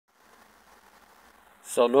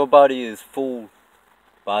So nobody is fooled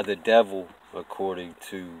by the devil according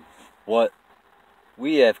to what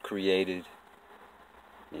we have created,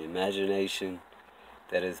 the imagination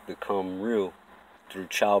that has become real through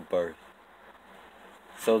childbirth,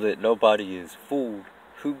 so that nobody is fooled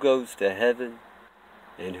who goes to heaven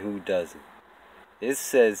and who doesn't. It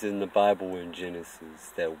says in the Bible in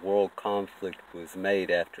Genesis that world conflict was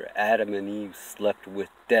made after Adam and Eve slept with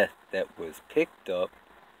death, that was picked up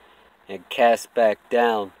and cast back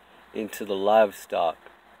down into the livestock.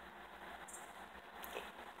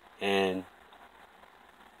 And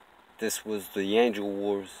this was the angel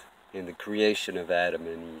wars and the creation of Adam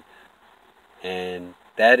and Eve. And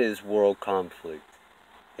that is world conflict.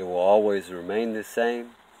 It will always remain the same.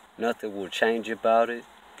 Nothing will change about it.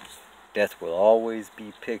 Death will always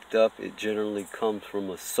be picked up. It generally comes from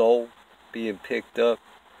a soul being picked up,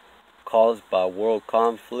 caused by world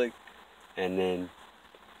conflict, and then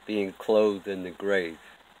being clothed in the grave.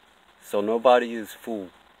 So nobody is fooled.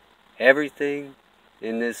 Everything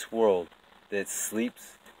in this world that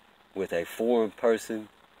sleeps with a foreign person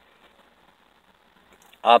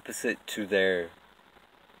opposite to their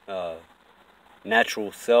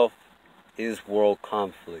natural self is world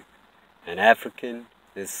conflict. An African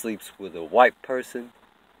that sleeps with a white person,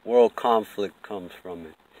 world conflict comes from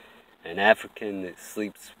it. An African that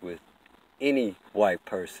sleeps with any white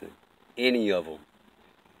person, any of them.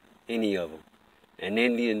 An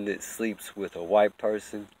Indian that sleeps with a white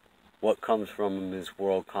person, what comes from them is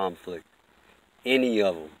world conflict. Any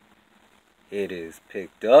of them. It is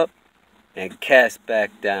picked up and cast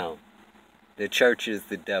back down. The church is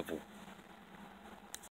the devil.